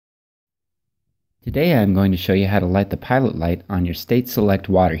Today I am going to show you how to light the pilot light on your State Select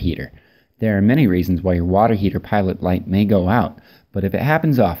water heater. There are many reasons why your water heater pilot light may go out, but if it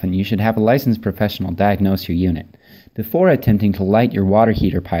happens often, you should have a licensed professional diagnose your unit. Before attempting to light your water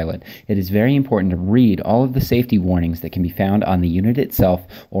heater pilot, it is very important to read all of the safety warnings that can be found on the unit itself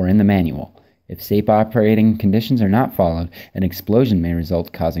or in the manual. If safe operating conditions are not followed, an explosion may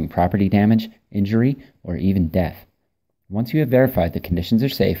result, causing property damage, injury, or even death. Once you have verified the conditions are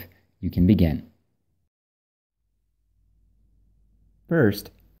safe, you can begin.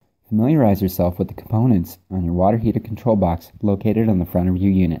 First, familiarize yourself with the components on your water heater control box located on the front of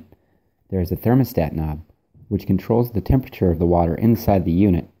your unit. There is a thermostat knob, which controls the temperature of the water inside the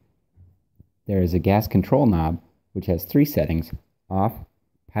unit. There is a gas control knob, which has 3 settings: off,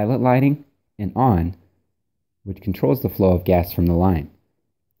 pilot lighting, and on, which controls the flow of gas from the line.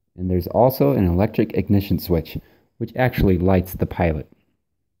 And there's also an electric ignition switch, which actually lights the pilot.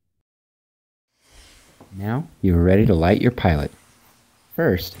 Now you are ready to light your pilot.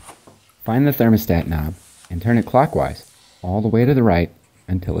 First, find the thermostat knob and turn it clockwise all the way to the right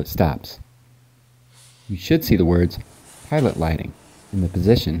until it stops. You should see the words pilot lighting in the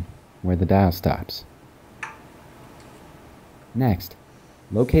position where the dial stops. Next,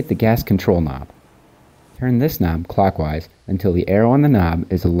 locate the gas control knob. Turn this knob clockwise until the arrow on the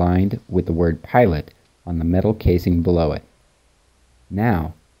knob is aligned with the word pilot on the metal casing below it.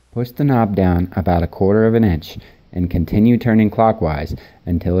 Now, push the knob down about 1/4 of an inch and continue turning clockwise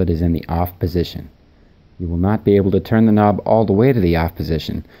until it is in the off position. You will not be able to turn the knob all the way to the off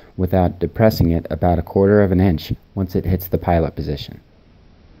position without depressing it about 1/4 of an inch once it hits the pilot position.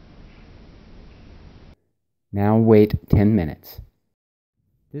 Now wait 10 minutes.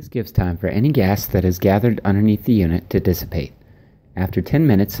 This gives time for any gas that is gathered underneath the unit to dissipate. After 10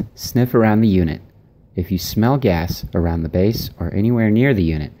 minutes, sniff around the unit. If you smell gas around the base or anywhere near the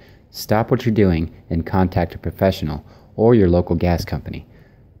unit, stop what you're doing and contact a professional or your local gas company.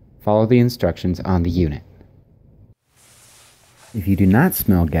 Follow the instructions on the unit. If you do not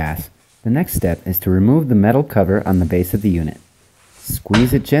smell gas, the next step is to remove the metal cover on the base of the unit.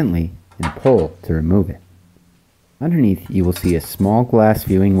 Squeeze it gently and pull to remove it. Underneath, you will see a small glass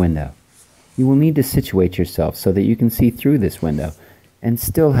viewing window. You will need to situate yourself so that you can see through this window and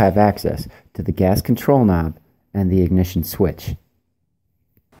still have access to the gas control knob and the ignition switch.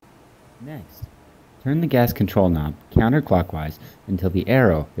 Next, turn the gas control knob counterclockwise until the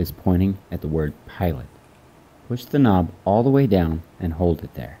arrow is pointing at the word pilot. Push the knob all the way down and hold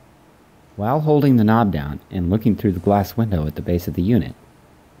it there. While holding the knob down and looking through the glass window at the base of the unit,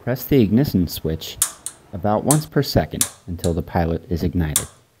 press the ignition switch about once per second until the pilot is ignited.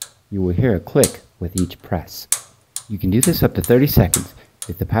 You will hear a click with each press. You can do this up to 30 seconds.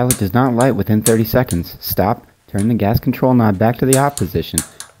 If the pilot does not light within 30 seconds, stop, turn the gas control knob back to the off position,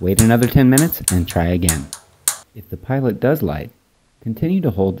 wait another 10 minutes, and try again. If the pilot does light, continue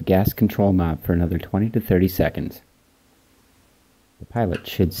to hold the gas control knob for another 20 to 30 seconds. The pilot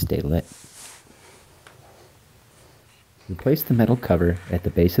should stay lit. Replace the metal cover at the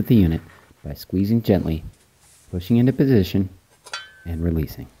base of the unit by squeezing gently, pushing into position, and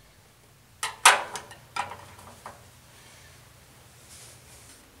releasing.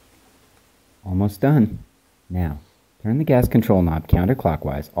 Almost done. Now, turn the gas control knob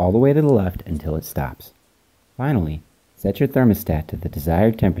counterclockwise all the way to the left until it stops. Finally, set your thermostat to the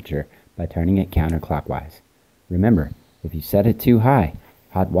desired temperature by turning it counterclockwise. Remember, if you set it too high,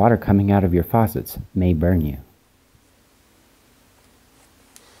 hot water coming out of your faucets may burn you.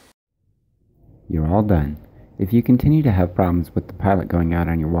 You're all done. If you continue to have problems with the pilot going out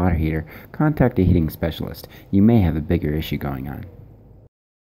on your water heater, contact a heating specialist. You may have a bigger issue going on.